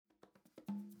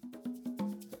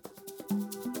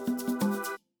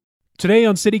Today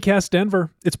on CityCast Denver,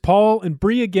 it's Paul and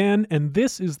Bree again, and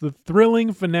this is the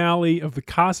thrilling finale of the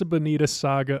Casa Bonita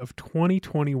saga of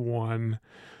 2021.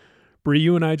 Bree,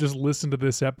 you and I just listened to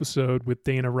this episode with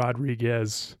Dana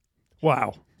Rodriguez.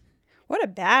 Wow. What a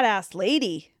badass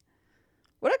lady.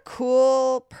 What a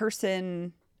cool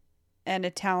person and a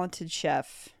talented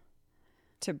chef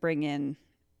to bring in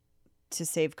to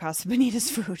save Casa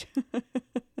Bonita's food.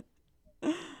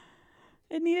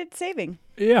 It needed saving.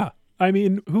 Yeah. I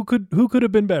mean, who could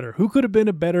have been better? Who could have been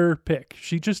a better pick?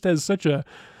 She just has such an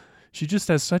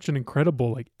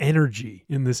incredible energy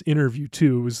in this interview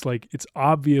too. It was it's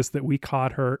obvious that we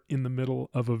caught her in the middle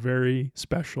of a very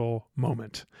special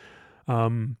moment.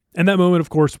 And that moment, of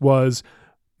course, was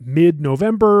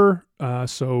mid-November,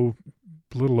 so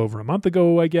a little over a month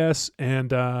ago, I guess.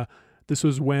 And this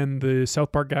was when the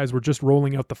South Park guys were just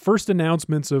rolling out the first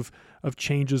announcements of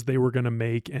changes they were going to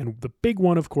make. And the big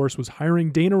one, of course, was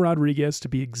hiring Dana Rodriguez to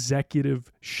be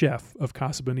executive chef of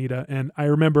Casa Bonita. And I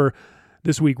remember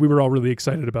this week we were all really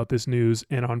excited about this news.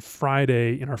 And on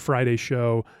Friday, in our Friday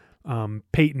show,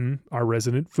 Peyton, our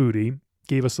resident foodie,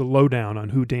 gave us a lowdown on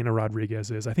who Dana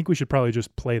Rodriguez is. I think we should probably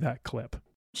just play that clip.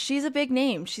 She's a big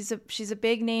name. She's a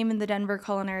big name in the Denver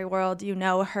culinary world. You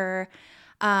know her.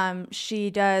 She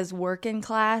does Working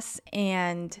Class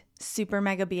and Super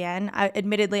Mega Bien.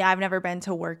 Admittedly, I've never been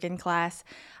to Working Class,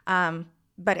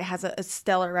 but it has a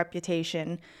stellar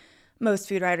reputation. Most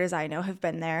food writers I know have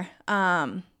been there.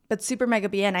 But Super Mega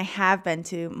Bien I have been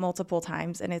to multiple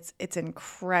times, and it's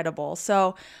incredible.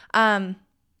 So,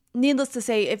 needless to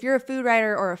say, if you're a food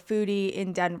writer or a foodie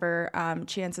in Denver,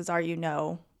 chances are you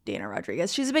know Dana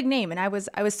Rodriguez. She's a big name, and I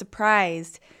was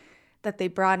surprised that they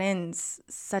brought in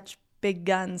such big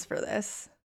guns for this.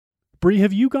 Bree,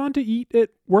 have you gone to eat at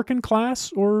Working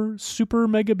Class or Super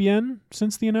Mega Bien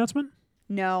since the announcement?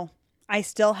 No, I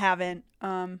still haven't.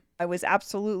 I was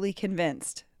absolutely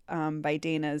convinced by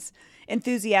Dana's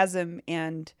enthusiasm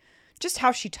and just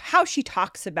how she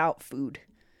talks about food.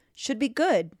 Should be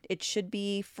good. It should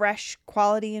be fresh,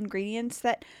 quality ingredients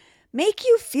that make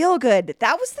you feel good.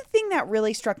 That was the thing that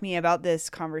really struck me about this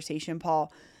conversation,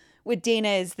 Paul, with Dana,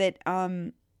 is that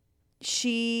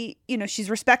she's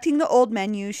respecting the old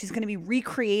menu. She's going to be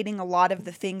recreating a lot of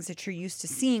the things that you're used to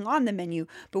seeing on the menu,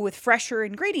 but with fresher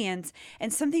ingredients.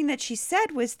 And something that she said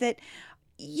was that,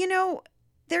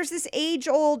 there's this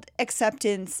age-old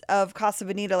acceptance of Casa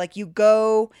Bonita. Like, you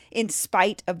go in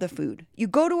spite of the food. You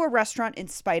go to a restaurant in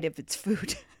spite of its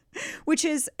food, which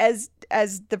is, as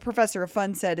the professor of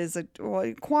fun said, is a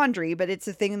quandary, but it's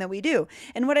a thing that we do.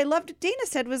 And what I loved Dana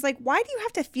said was why do you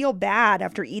have to feel bad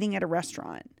after eating at a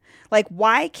restaurant?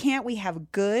 Why can't we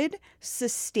have good,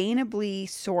 sustainably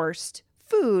sourced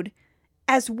food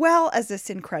as well as this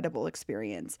incredible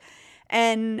experience?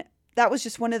 And that was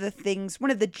just one of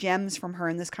the gems from her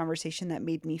in this conversation that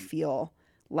made me feel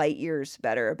light years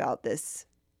better about this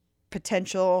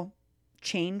potential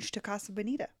change to Casa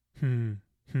Bonita.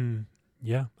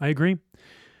 Yeah, I agree.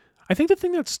 I think the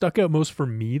thing that stuck out most for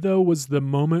me, though, was the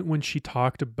moment when she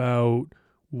talked about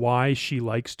why she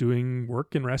likes doing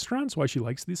work in restaurants, why she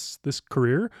likes this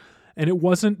career. And it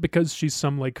wasn't because she's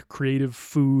some creative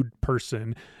food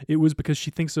person. It was because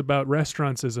she thinks about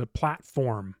restaurants as a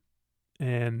platform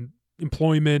and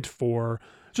employment for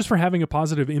having a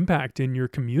positive impact in your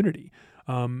community.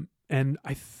 And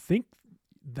I think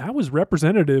that was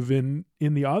representative in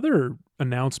the other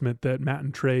announcement that Matt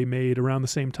and Trey made around the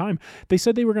same time. They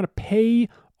said they were going to pay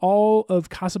all of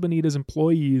Casa Bonita's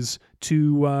employees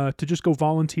to just go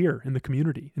volunteer in the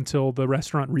community until the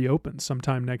restaurant reopens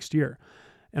sometime next year.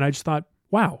 And I just thought,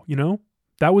 wow,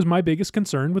 that was my biggest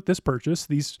concern with this purchase.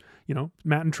 These,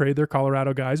 Matt and Trey, they're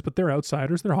Colorado guys, but they're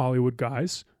outsiders. They're Hollywood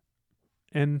guys.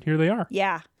 And here they are.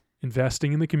 Yeah.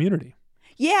 Investing in the community.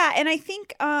 Yeah, and I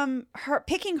think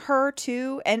picking her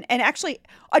too and actually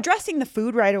addressing the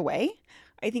food right away,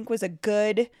 I think was a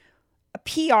good,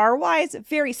 PR-wise,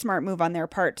 very smart move on their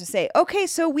part to say, okay,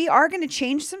 so we are going to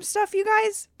change some stuff, you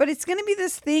guys, but it's going to be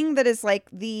this thing that is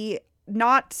the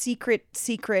not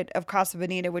secret of Casa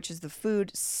Bonita, which is the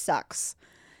food sucks.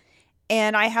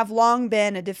 And I have long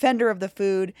been a defender of the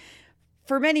food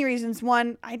for many reasons.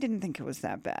 One, I didn't think it was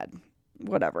that bad.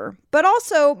 Whatever. But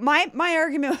also my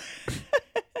argument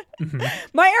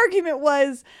my argument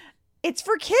was it's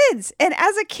for kids. And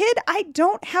as a kid, I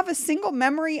don't have a single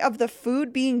memory of the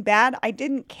food being bad. I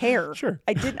didn't care. Sure.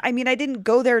 I didn't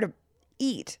go there to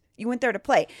eat. You went there to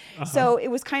play. Uh-huh. So it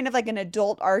was kind of like an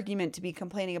adult argument to be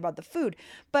complaining about the food.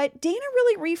 But Dana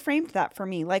really reframed that for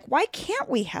me. Why can't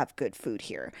we have good food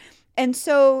here? And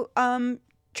so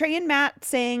Trey and Matt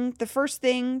saying the first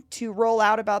thing to roll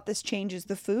out about this change is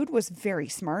the food was very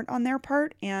smart on their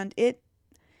part, and it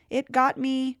it got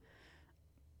me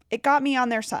on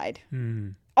their side.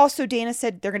 Also, Dana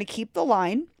said they're going to keep the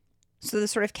line. So the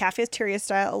sort of cafeteria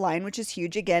style line, which is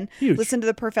huge. Again, listen to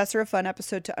the Professor of Fun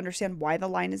episode to understand why the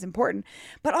line is important.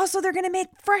 But also they're going to make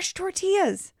fresh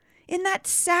tortillas in that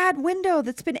sad window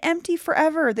that's been empty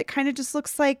forever. That kind of just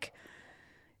looks like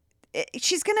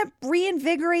she's going to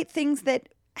reinvigorate things that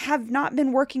have not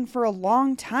been working for a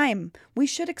long time. We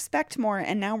should expect more.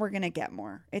 And now we're going to get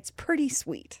more. It's pretty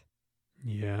sweet.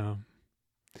 Yeah.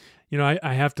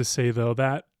 I have to say though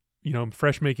that,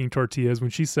 fresh making tortillas,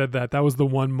 when she said that was the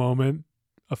one moment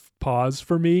of pause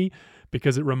for me,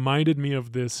 because it reminded me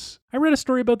of this. I read a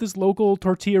story about this local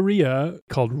tortilleria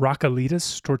called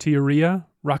Rocalitas Tortilleria.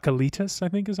 Rocalitas, I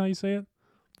think is how you say it.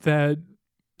 That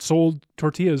sold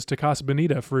tortillas to Casa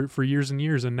Bonita for years and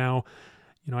years. And now,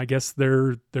 I guess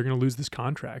they're going to lose this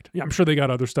contract. Yeah, I'm sure they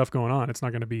got other stuff going on. It's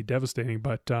not going to be devastating,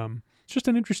 but it's just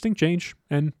an interesting change.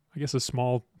 And I guess a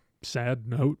small, sad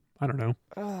note. I don't know.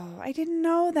 Oh, I didn't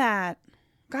know that.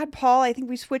 God, Paul, I think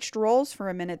we switched roles for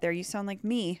a minute there. You sound like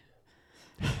me.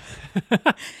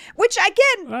 Which,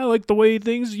 again... I like the way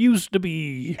things used to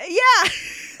be. Yeah.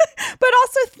 But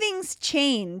also things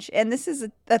change. And this is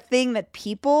a thing that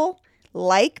people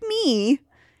like me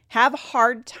have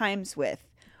hard times with.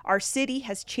 Our city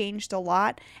has changed a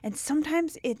lot, and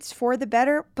sometimes it's for the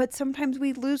better, but sometimes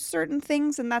we lose certain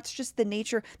things, and that's just the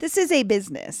nature. This is a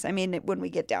business. I mean, when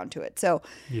we get down to it. So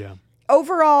yeah.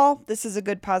 Overall, this is a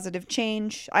good positive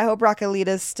change. I hope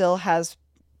Rocalitas still has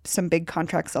some big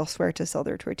contracts elsewhere to sell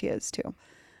their tortillas too.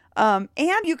 And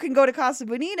you can go to Casa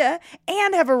Bonita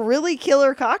and have a really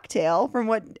killer cocktail from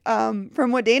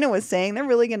what Dana was saying.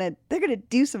 They're gonna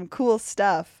do some cool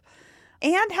stuff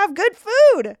and have good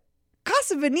food.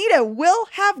 Casa Bonita will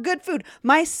have good food.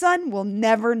 My son will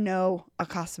never know a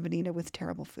Casa Bonita with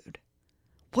terrible food.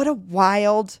 What a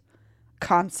wild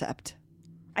concept.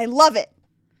 I love it.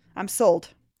 I'm sold.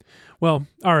 Well,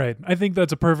 all right. I think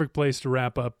that's a perfect place to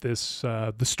wrap up this,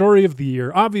 the story of the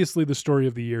year. Obviously the story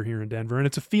of the year here in Denver, and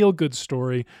it's a feel-good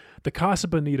story. The Casa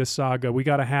Bonita saga, we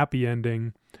got a happy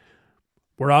ending.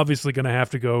 We're obviously going to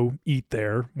have to go eat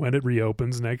there when it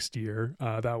reopens next year.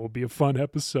 That will be a fun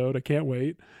episode. I can't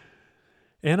wait.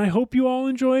 And I hope you all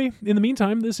enjoy, in the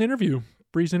meantime, this interview.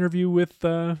 Bree's interview with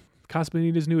Casa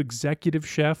Bonita's new executive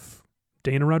chef,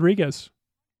 Dana Rodriguez.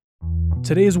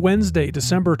 Today is Wednesday,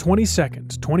 December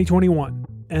 22nd, 2021,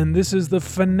 and this is the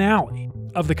finale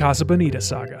of the Casa Bonita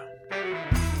saga.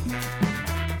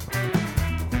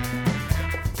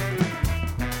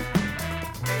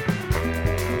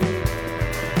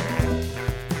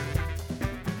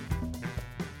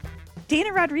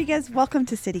 Dana Rodriguez, welcome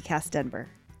to CityCast Denver.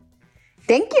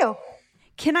 Thank you.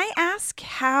 Can I ask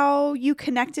how you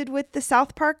connected with the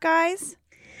South Park guys?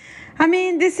 I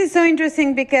mean, this is so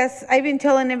interesting because I've been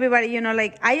telling everybody,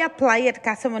 I applied at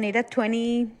Casa Bonita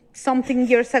 20-something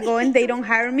years ago and they don't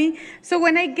hire me. So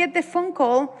when I get the phone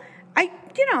call, I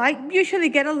usually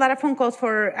get a lot of phone calls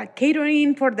for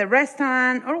catering, for the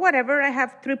restaurant or whatever. I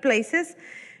have 3 places.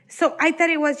 So I thought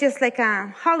it was just like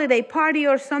a holiday party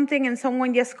or something and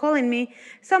someone just calling me.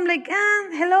 So I'm like,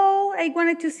 hello, I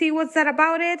wanted to see what's that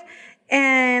about it.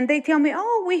 And they tell me,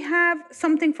 we have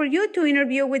something for you to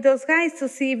interview with those guys to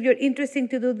see if you're interested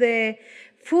to do the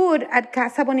food at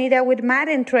Casa Bonita with Matt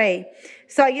and Trey.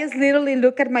 So I just literally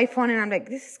look at my phone and I'm like,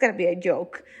 this is going to be a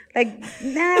joke. Like,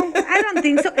 no, I don't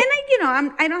think so.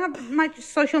 And I don't have much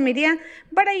social media,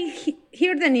 but I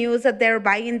hear the news that they're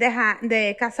buying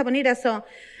the Casa Bonita. So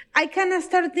I kind of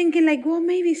started thinking like, well,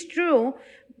 maybe it's true.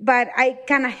 But I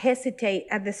kind of hesitate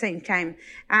at the same time.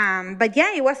 But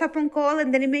yeah, it was a phone call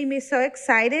and then it made me so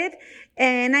excited.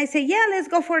 And I said, yeah, let's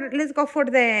go for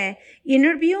the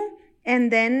interview.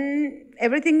 And then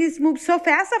everything is moved so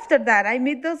fast after that. I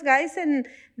meet those guys and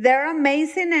they're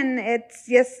amazing. And it's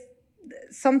just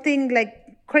something like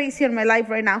crazy in my life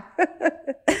right now.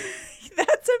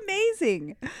 That's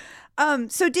amazing.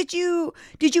 So did you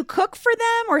cook for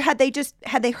them or had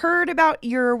they heard about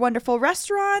your wonderful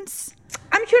restaurants?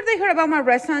 I'm sure they heard about my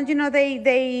restaurant.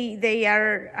 They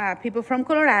are people from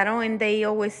Colorado and they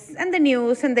always, and the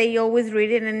news, and they always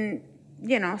read it and,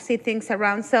 see things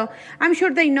around. So I'm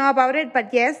sure they know about it.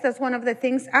 But yes, that's one of the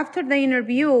things after the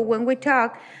interview, when we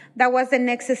talked, that was the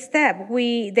next step.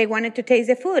 They wanted to taste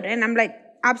the food. And I'm like,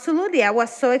 absolutely. I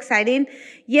was so excited.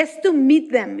 Yes, to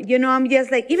meet them. I'm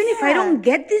just like, even if I don't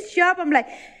get this job, I'm like,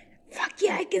 fuck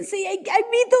yeah, I can say I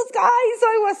meet those guys. So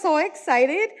I was so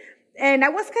excited. And I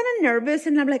was kind of nervous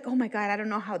and I'm like, oh my God, I don't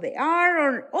know how they are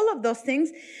or all of those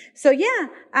things. So yeah,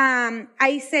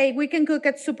 I say we can cook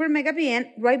at Super Mega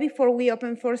Bien right before we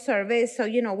open for service. So,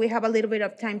 we have a little bit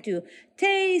of time to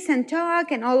taste and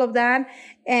talk and all of that.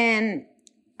 And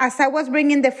as I was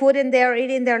bringing the food and they're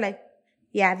eating, they're like,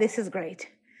 yeah, this is great.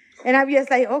 And I'm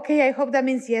just like, okay, I hope that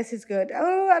means yes, it's good.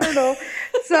 Oh, I don't know.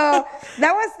 So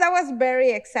that was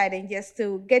very exciting just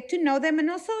to get to know them and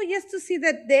also just to see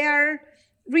that they are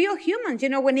real humans.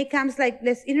 When it comes like,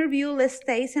 let's interview, let's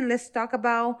taste, and let's talk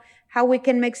about how we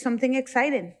can make something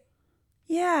exciting.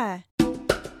 Yeah.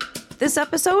 This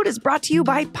episode is brought to you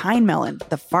by Pine Melon,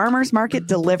 the farmer's market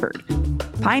delivered.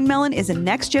 Pine Melon is a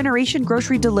next-generation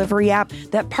grocery delivery app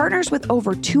that partners with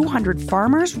over 200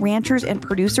 farmers, ranchers, and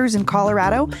producers in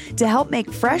Colorado to help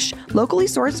make fresh, locally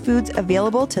sourced foods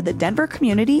available to the Denver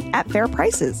community at fair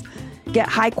prices. Get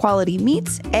high-quality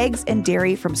meats, eggs, and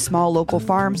dairy from small local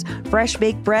farms, fresh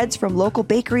baked breads from local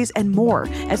bakeries, and more,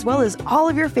 as well as all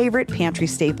of your favorite pantry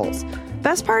staples.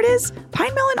 Best part is,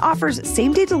 Pine Melon offers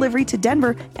same-day delivery to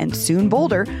Denver and soon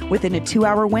Boulder within a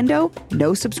 2-hour window,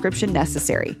 no subscription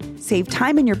necessary. Save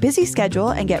time in your busy schedule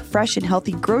and get fresh and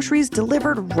healthy groceries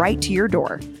delivered right to your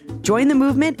door. Join the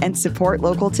movement and support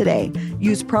local today.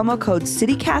 Use promo code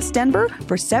CityCastDenver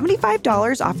for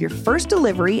 $75 off your first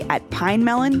delivery at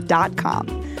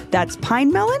pinemelon.com. That's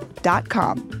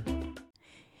pinemelon.com.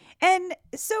 And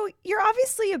so you're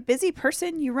obviously a busy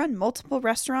person. You run multiple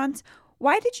restaurants.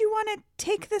 Why did you want to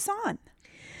take this on?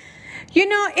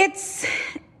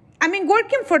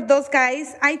 Working for those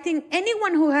guys, I think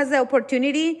anyone who has the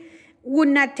opportunity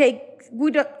would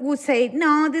say,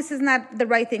 no, this is not the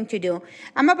right thing to do.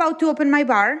 I'm about to open my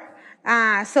bar.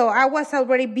 So I was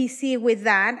already busy with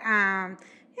that.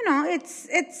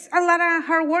 It's a lot of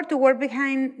hard work to work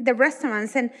behind the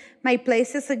restaurants, and my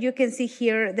places that you can see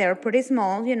here, they're pretty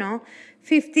small,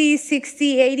 50,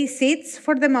 60, 80 seats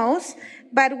for the most.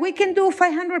 But we can do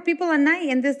 500 people a night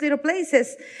in these little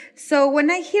places. So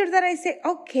when I hear that, I say,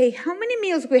 okay, how many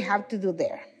meals we have to do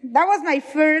there? That was my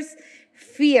first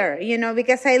fear,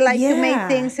 because I like to make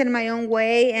things in my own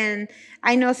way. And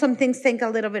I know some things take a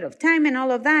little bit of time and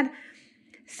all of that.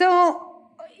 So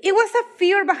it was a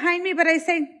fear behind me, but I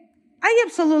say, I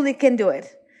absolutely can do it.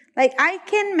 Like, I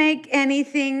can make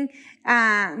anything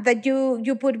that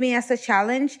you put me as a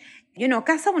challenge.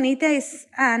 Casa Bonita is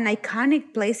an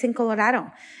iconic place in Colorado.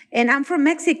 And I'm from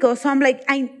Mexico, so I'm like,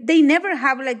 they never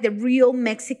have like the real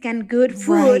Mexican good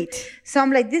food. Right. So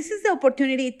I'm like, this is the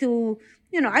opportunity to,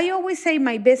 I always say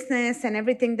my business and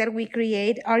everything that we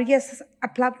create are just a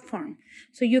platform.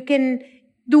 So you can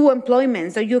do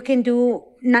employment, so you can do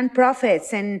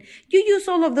nonprofits, and you use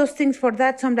all of those things for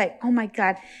that. So I'm like, oh my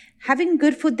God, having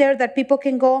good food there that people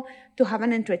can go to have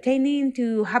an entertaining,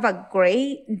 to have a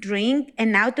great drink,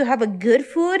 and now to have a good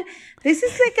food. This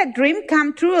is like a dream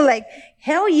come true. Like,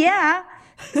 hell yeah.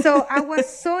 So I was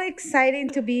so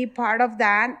excited to be part of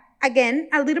that. Again,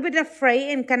 a little bit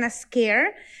afraid and kind of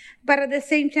scared, but at the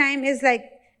same time, it's like,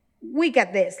 we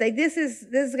got this. Like, this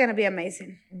is going to be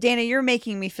amazing. Dana, you're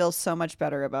making me feel so much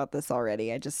better about this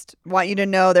already. I just want you to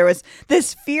know there was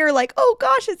this fear like, oh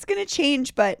gosh, it's going to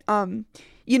change. But,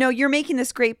 you're making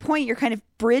this great point. You're kind of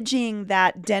bridging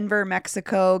that Denver,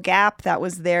 Mexico gap that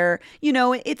was there.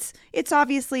 It's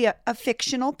obviously a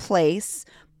fictional place,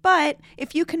 but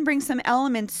if you can bring some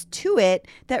elements to it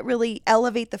that really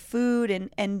elevate the food,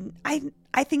 and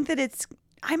I think that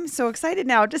I'm so excited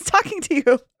now just talking to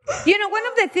you. One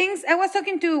of the things, I was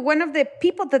talking to one of the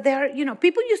people that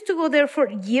people used to go there for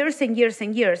years and years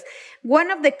and years.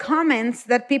 One of the comments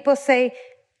that people say,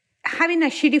 having a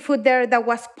shitty food there, that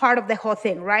was part of the whole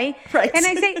thing, right? Right. And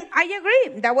I say, I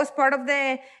agree. That was part of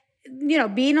the,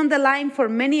 being on the line for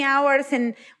many hours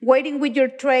and waiting with your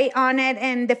tray on it,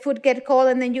 and the food get cold,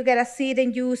 and then you get a seat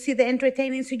and you see the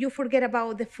entertaining, so you forget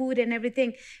about the food and everything.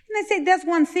 And I say, that's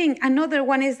one thing. Another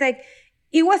one is like,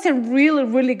 it wasn't really,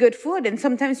 really good food. And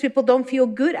sometimes people don't feel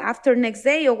good after next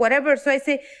day or whatever. So I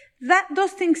say that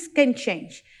those things can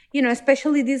change,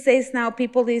 especially these days now,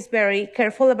 people is very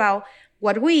careful about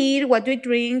what we eat, what we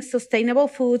drink, sustainable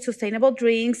food, sustainable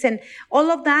drinks, and all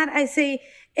of that. I say,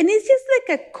 and it's just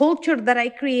like a culture that I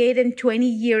created in 20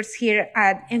 years here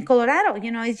in Colorado.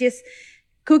 It's just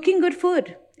cooking good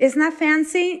food. It's not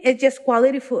fancy. It's just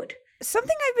quality food.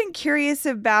 Something I've been curious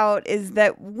about is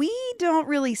that we don't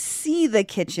really see the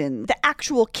kitchen, the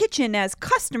actual kitchen as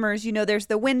customers. There's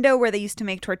the window where they used to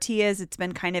make tortillas. It's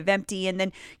been kind of empty. And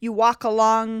then you walk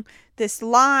along this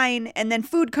line and then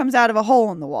food comes out of a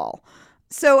hole in the wall.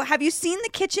 So have you seen the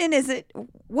kitchen?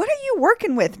 What are you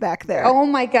working with back there? Oh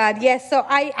my God. Yes. So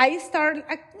I started,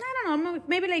 I don't know,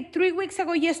 maybe like 3 weeks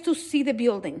ago, just to see the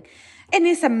building. And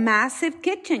it's a massive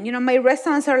kitchen. My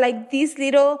restaurants are like these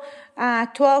little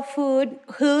 12-foot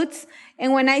hoods.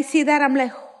 And when I see that, I'm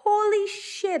like, holy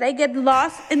shit, I get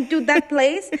lost into that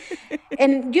place.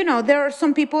 And, there are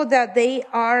some people that they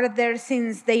are there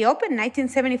since they opened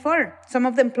 1974. Some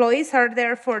of the employees are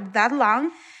there for that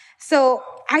long. So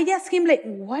I asked him, like,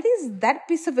 what is that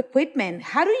piece of equipment?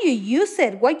 How do you use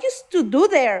it? What used to do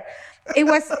there? It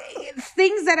was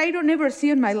things that I don't ever see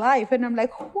in my life. And I'm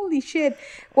like, holy shit.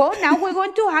 Well, now we're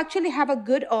going to actually have a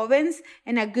good ovens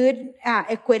and a good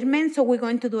equipment. So we're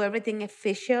going to do everything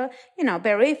efficient,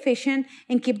 very efficient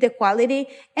and keep the quality.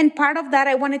 And part of that,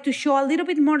 I wanted to show a little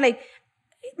bit more, like,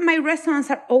 my restaurants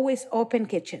are always open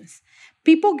kitchens.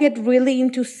 People get really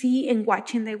into see and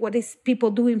watching, like, what is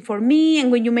people doing for me,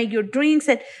 and when you make your drinks,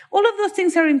 and all of those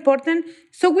things are important.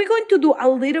 So we're going to do a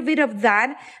little bit of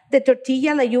that. The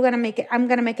tortilla, like, you're going to make it, I'm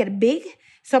going to make it big.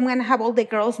 So I'm going to have all the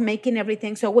girls making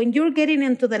everything. So when you're getting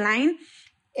into the line,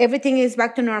 everything is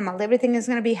back to normal. Everything is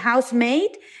going to be house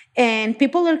made, and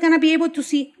people are going to be able to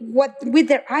see what, with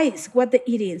their eyes, what they're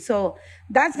eating. So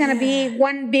that's going to be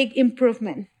one big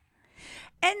improvement.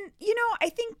 And, I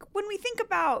think when we think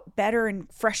about better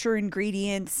and fresher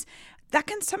ingredients, that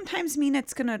can sometimes mean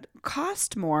it's going to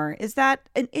cost more. Is that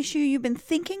an issue you've been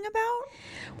thinking about?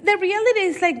 The reality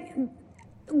is, like,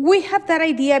 we have that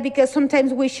idea because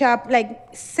sometimes we shop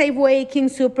like Safeway, King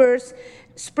Soopers,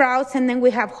 Sprouts, and then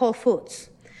we have Whole Foods.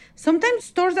 Sometimes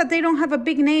stores that they don't have a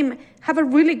big name have a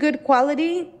really good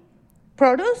quality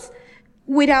produce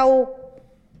without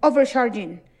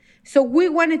overcharging. So we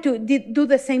wanted to do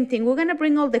the same thing. We're going to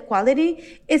bring all the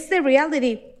quality. It's the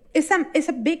reality. It's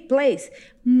a big place.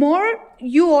 More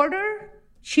you order,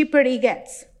 cheaper it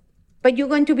gets. But you're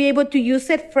going to be able to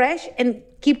use it fresh and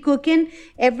keep cooking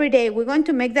every day. We're going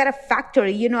to make that a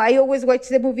factory. I always watch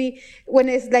the movie when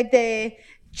it's like the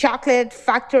chocolate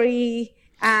factory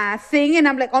thing. And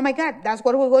I'm like, oh my God, that's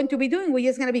what we're going to be doing. We're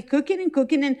just going to be cooking,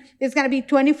 and it's going to be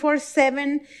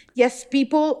 24/7. Yes,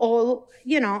 people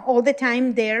all the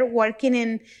time there working,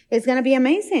 and it's going to be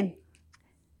amazing.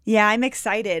 Yeah, I'm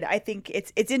excited. I think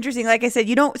it's interesting. Like I said,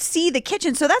 you don't see the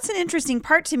kitchen. So that's an interesting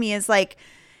part to me is, like,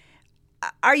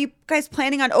 are you guys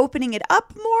planning on opening it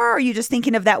up more? Or are you just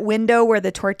thinking of that window where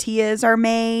the tortillas are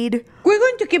made? We're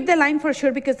going to keep the line for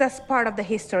sure because that's part of the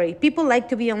history. People like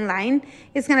to be online.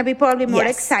 It's going to be probably more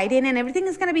exciting, and everything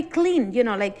is going to be clean,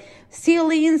 like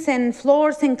ceilings and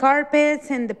floors and carpets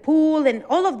and the pool and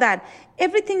all of that.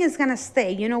 Everything is going to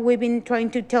stay. We've been trying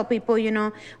to tell people,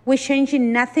 we're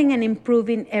changing nothing and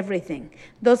improving everything.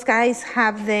 Those guys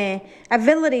have the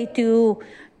ability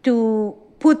to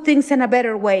put things in a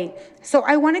better way. So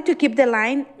I wanted to keep the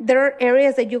line. There are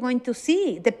areas that you're going to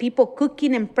see the people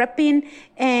cooking and prepping,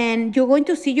 and you're going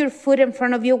to see your food in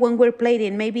front of you when we're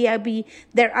plating. Maybe I'll be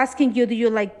there asking you, do you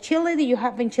like chili? Do you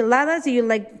have enchiladas? Do you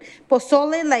like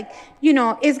pozole? Like,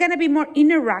 it's going to be more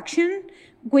interaction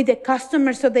with the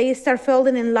customers so they start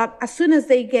falling in love as soon as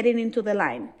they get into the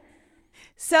line.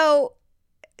 So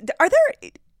are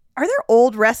there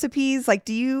old recipes? Like,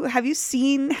 have you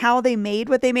seen how they made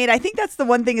what they made? I think that's the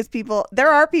one thing is there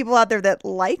are people out there that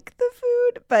like the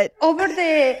food, but over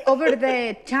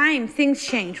the time things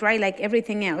change, right? Like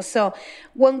everything else. So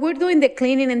when we're doing the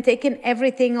cleaning and taking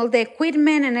everything, all the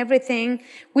equipment and everything,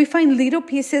 we find little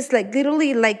pieces, like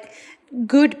literally like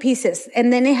good pieces.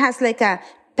 And then it has like a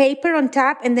paper on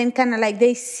top, and then kind of like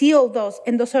they seal those,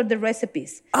 and those are the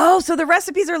recipes. Oh, so the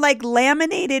recipes are like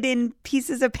laminated in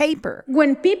pieces of paper.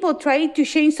 When people try to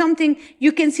change something,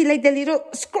 you can see like the little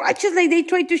scratches, like they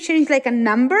try to change like a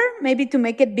number, maybe to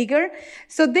make it bigger.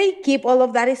 So they keep all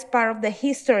of that as part of the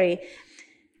history.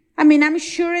 I mean, I'm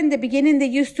sure in the beginning they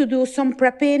used to do some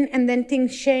prepping, and then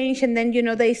things change, and then,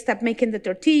 they stopped making the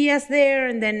tortillas there,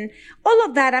 and then all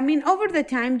of that. I mean, over the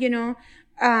time,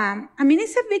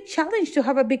 it's a big challenge to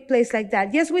have a big place like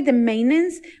that. Yes, with the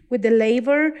maintenance, with the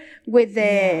labor, with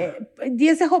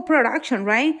the whole production,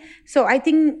 right? So I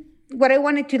think what I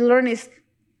wanted to learn is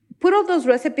put all those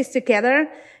recipes together,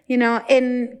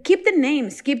 and keep the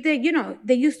names,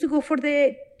 they used to go for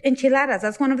the enchiladas.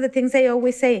 That's one of the things I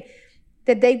always say.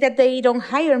 The day that they don't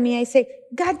hire me, I say,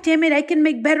 God damn it, I can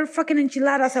make better fucking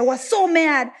enchiladas. I was so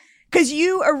mad. Because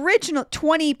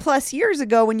 20 plus years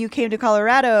ago when you came to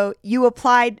Colorado, you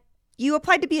applied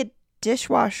to be a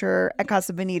dishwasher at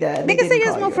Casa Bonita. Because I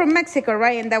just moved from Mexico,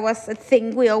 right? And that was a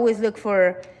thing. We always look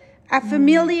for a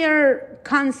familiar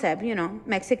concept,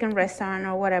 Mexican restaurant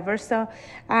or whatever. So,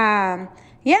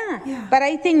 yeah. But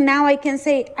I think now I can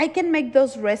say I can make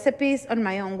those recipes on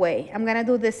my own way. I'm going to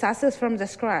do the sauces from the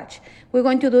scratch. We're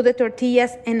going to do the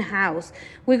tortillas in-house.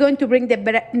 We're going to bring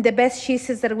the best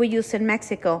cheeses that we use in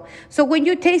Mexico. So when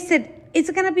you taste it,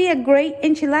 it's going to be a great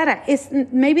enchilada. It's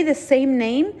maybe the same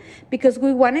name because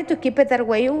we wanted to keep it that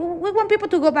way. We want people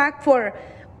to go back for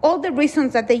all the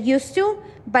reasons that they used to,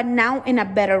 but now in a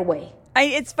better way.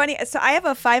 It's funny. So I have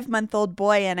a 5-month-old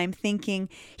boy, and I'm thinking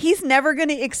he's never going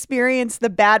to experience the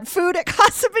bad food at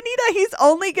Casa Bonita. He's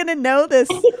only going to know this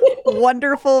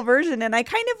wonderful version, and I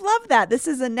kind of love that. This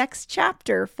is a next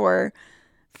chapter for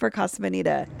Casa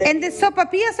Bonita. And the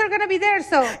sopapillas are going to be there,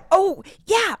 so. Oh,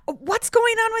 yeah. What's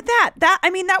going on with that?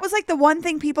 That was like the one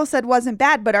thing people said wasn't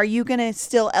bad, but are you going to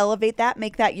still elevate that,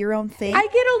 make that your own thing? I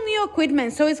get all new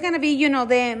equipment, so it's going to be,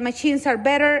 the machines are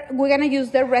better. We're going to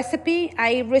use their recipe.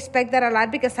 I respect that a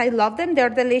lot because I love them. They're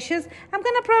delicious. I'm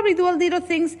going to probably do a little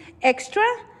things extra.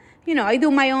 I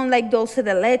do my own like dulce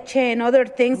de leche and other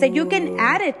things that you can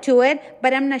add it to it,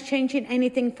 but I'm not changing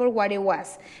anything for what it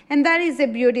was. And that is the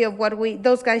beauty of what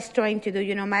those guys trying to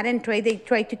do. Matt and Trey, they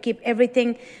try to keep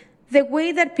everything the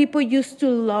way that people used to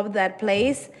love that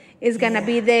place is going to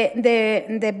be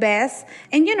the best.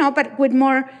 And, but with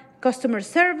more customer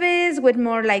service, with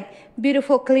more like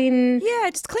beautiful, clean. Yeah,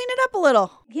 just clean it up a little.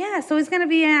 Yeah, so it's going to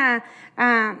be the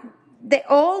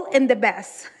all and the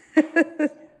best.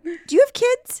 Do you have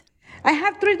kids? I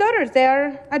have 3 daughters. They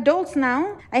are adults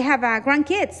now. I have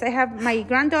grandkids. I have my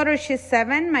granddaughter, she's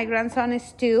 7. My grandson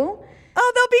is 2.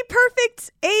 Oh, they'll be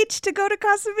perfect age to go to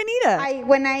Casa Bonita.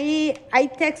 When I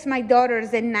text my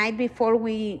daughters the night before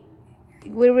we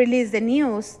release the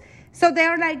news, so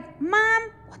they're like, Mom,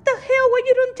 what the hell? Why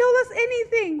you don't tell us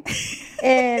anything?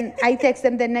 And I text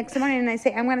them the next morning and I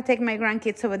say, I'm going to take my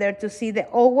grandkids over there to see the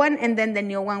old one and then the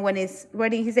new one when it's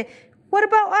ready. He said, what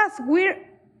about us? We're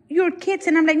your kids.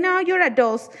 And I'm like, no, you're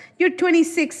adults. You're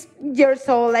 26 years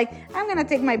old. Like, I'm going to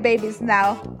take my babies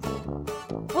now.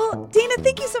 Well, Dana,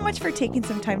 thank you so much for taking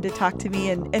some time to talk to me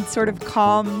and sort of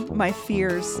calm my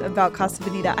fears about Casa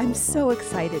Bonita. I'm so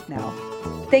excited now.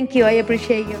 Thank you. I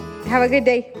appreciate you. Have a good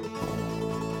day.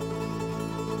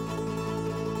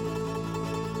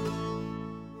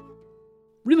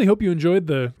 Really hope you enjoyed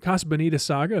the Casa Bonita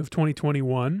saga of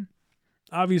 2021.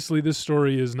 Obviously, this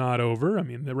story is not over. I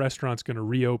mean, the restaurant's going to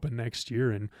reopen next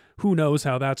year, and who knows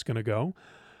how that's going to go.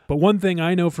 But one thing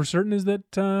I know for certain is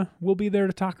that we'll be there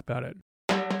to talk about it.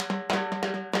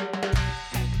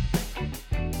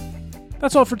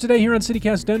 That's all for today here on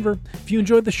CityCast Denver. If you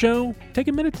enjoyed the show, take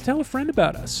a minute to tell a friend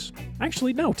about us.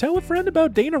 Actually, no, tell a friend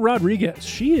about Dana Rodriguez.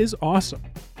 She is awesome.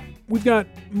 We've got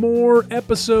more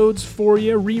episodes for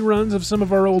you, reruns of some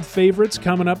of our old favorites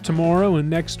coming up tomorrow and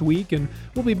next week, and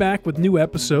we'll be back with new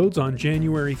episodes on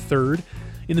January 3rd.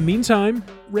 In the meantime,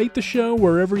 rate the show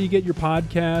wherever you get your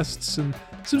podcasts and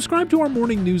subscribe to our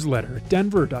morning newsletter at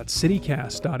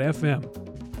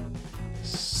denver.citycast.fm.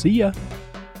 See ya.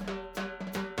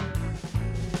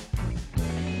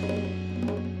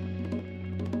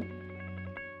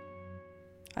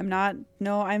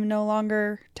 I'm no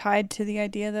longer tied to the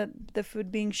idea that the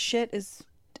food being shit is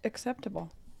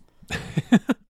acceptable.